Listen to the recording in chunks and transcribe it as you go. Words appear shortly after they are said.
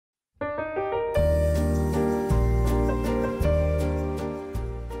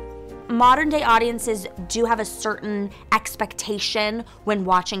Modern day audiences do have a certain expectation when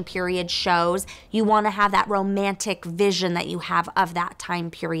watching period shows. You want to have that romantic vision that you have of that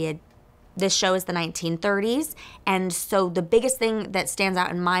time period. This show is the 1930s, and so the biggest thing that stands out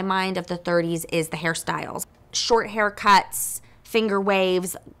in my mind of the 30s is the hairstyles. Short haircuts, finger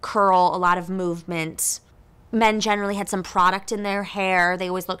waves, curl, a lot of movement. Men generally had some product in their hair. They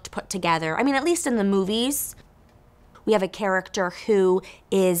always looked put together. I mean, at least in the movies. We have a character who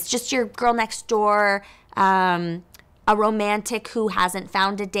is just your girl next door, a romantic who hasn't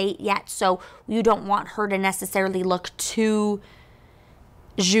found a date yet, so you don't want her to necessarily look too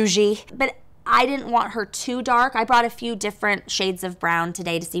zhuzhy. But I didn't want her too dark. I brought a few different shades of brown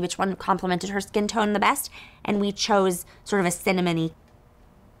today to see which one complemented her skin tone the best, and we chose sort of a cinnamony.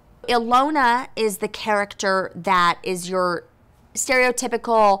 Ilona is the character that is your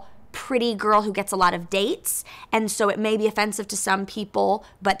stereotypical pretty girl who gets a lot of dates, and so it may be offensive to some people,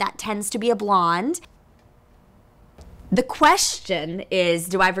 but that tends to be a blonde. The question is,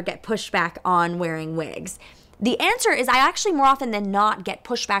 do I ever get pushback on wearing wigs? The answer is I actually more often than not get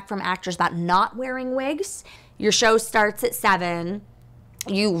pushback from actors about not wearing wigs. Your show starts at 7.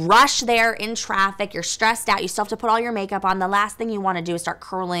 You rush there in traffic. You're stressed out. You still have to put all your makeup on. The last thing you want to do is start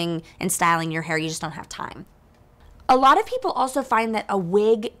curling and styling your hair. You just don't have time. A lot of people also find that a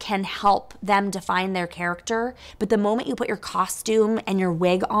wig can help them define their character, but the moment you put your costume and your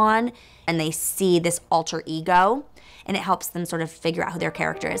wig on and they see this alter ego, and it helps them sort of figure out who their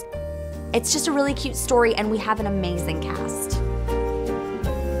character is. It's just a really cute story, and we have an amazing cast.